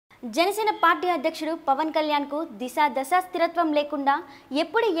Janasena party అధ్యక్షుడు పవన్ కళ్యాణ్ కు దిశ దశ స్థిరత్వం లేకుండా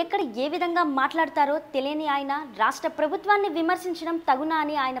ఎప్పుడు ఎక్కడ ఏ విధంగా మాట్లాడతారో తెలియని ఆయన రాష్ట్ర ప్రభుత్వాన్ని విమర్శించడం తగునా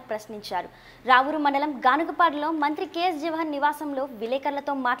అని ఆయన ప్రశ్నించారు. రావూరు మండలం గానుగపాడులో మంత్రి కేఎస్ జవహర్ నివాసంలో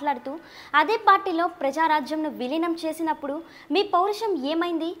విలేకరులతో మాట్లాడుతూ అదే పార్టీలో ప్రజారాజ్యంను విలీనం చేసినప్పుడు మీ పౌరుషం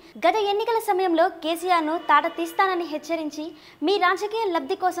ఏమైంది? గత ఎన్నికల సమయంలో కేసీఆర్ను తాట తీస్తానని హెచ్చరించి మీ రాజకీయ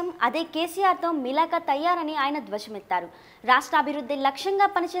లబ్ధి కోసం అదే కేసీఆర్తో మిలాఖత్ అయ్యారని ఆయన ధ్వజమెత్తారు. రాష్ట్ర అభివృద్ధి లక్ష్యంగా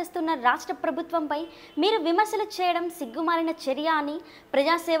పనిచేస్తున్న రాష్ట్ర ప్రభుత్వంపై మీరు విమర్శలు చేయడం సిగ్గుమాలిన చర్య అని,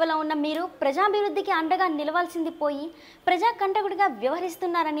 ప్రజాసేవలో ఉన్న మీరు ప్రజాభివృద్ధికి అండగా నిలవాల్సింది పోయి ప్రజా కంటకుడిగా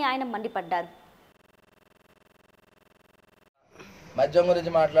వ్యవహరిస్తున్నారని ఆయన మండిపడ్డారు. మద్యం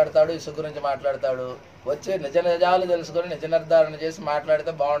గురించి మాట్లాడతాడు, ఇసుక గురించి మాట్లాడతాడు. వచ్చి నిజ నిజాలు తెలుసుకొని నిజ నిర్ధారణ చేసి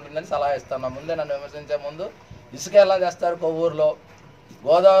మాట్లాడితే బాగుంటుందని సలహా ఇస్తాను. ముందే నన్ను విమర్శించే ముందు ఇసుక ఎలా చేస్తారు? కొవ్వూరులో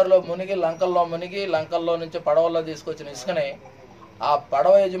గోదావరిలో మునిగి లంకల్లో నుంచి పడవల్లో తీసుకొచ్చిన ఇసుకని ఆ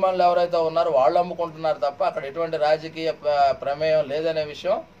పడవ యజమానులు ఎవరైతే ఉన్నారో వాళ్ళు అమ్ముకుంటున్నారు తప్ప అక్కడ ఎటువంటి రాజకీయ ప్రమేయం లేదనే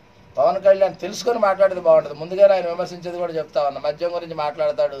విషయం పవన్ కళ్యాణ్ తెలుసుకొని మాట్లాడితే బాగుంటుంది. ముందుగానే ఆయన విమర్శించేది కూడా చెప్తా ఉన్నా. మద్యం గురించి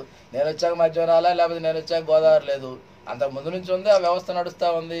మాట్లాడతాడు, నేను వచ్చాక మద్యం రాలే, లేకపోతే నేను వచ్చాక గోదావరి లేదు. అంతకు ముందు నుంచి ఉంది, ఆ వ్యవస్థ నడుస్తూ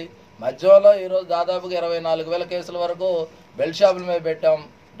ఉంది. మద్యంలో ఈరోజు దాదాపుగా 24,000 కేసుల వరకు బెల్ట్ షాపుల మీద పెట్టాం.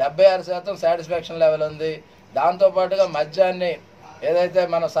 76% సాటిస్ఫాక్షన్ లెవెల్ ఉంది. దాంతోపాటుగా మద్యాన్ని ఏదైతే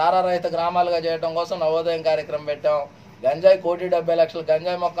మనం సారా రహిత గ్రామాలుగా చేయడం కోసం నవోదయం కార్యక్రమం పెట్టాం. గంజాయి 1,70,00,000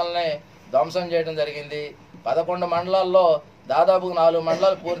 గంజాయి మొక్కల్ని ధ్వంసం చేయడం జరిగింది. 11 మండలాల్లో దాదాపు 4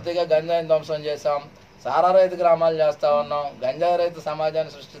 మండలాలు పూర్తిగా గంజాయిని ధ్వంసం చేశాం. సారా రహిత గ్రామాలు చేస్తూ ఉన్నాం. గంజాయి రహిత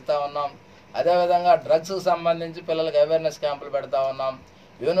సమాజాన్ని సృష్టిస్తూ ఉన్నాం. అదేవిధంగా డ్రగ్స్కి సంబంధించి పిల్లలకు అవేర్నెస్ క్యాంపులు పెడతా ఉన్నాం.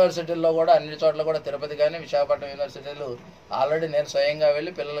 యూనివర్సిటీల్లో కూడా అన్ని చోట్ల కూడా తిరుపతి కానీ విశాఖపట్నం యూనివర్సిటీలు ఆల్రెడీ నేను స్వయంగా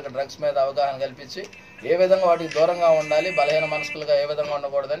వెళ్ళి పిల్లలకు డ్రగ్స్ మీద అవగాహన కల్పించి ఏ విధంగా వాటికి దూరంగా ఉండాలి, బలహీన మనస్కులుగా ఏ విధంగా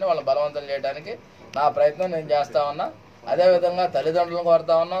ఉండకూడదని వాళ్ళని బలవంతం చేయడానికి నా ప్రయత్నం నేను చేస్తూ ఉన్నా. అదేవిధంగా తల్లిదండ్రులను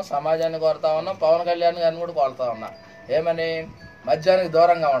కోరుతా ఉన్నాం, సమాజాన్ని కోరుతా ఉన్నాం, పవన్ కళ్యాణ్ గారిని కూడా కోరుతా ఉన్నా. ఏమని? మద్యానికి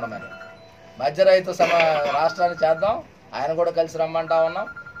దూరంగా ఉండమని. మద్యరహిత రాష్ట్రాన్ని చేద్దాం. ఆయన కూడా కలిసి రమ్మంటా ఉన్నాం.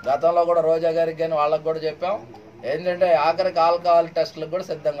 గతంలో కూడా రోజా గారికి కానీ వాళ్ళకు కూడా చెప్పాం. ఏంటంటే ఆఖరికి ఆల్కహాల్ టెస్టులకు కూడా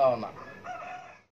సిద్ధంగా ఉన్నాం.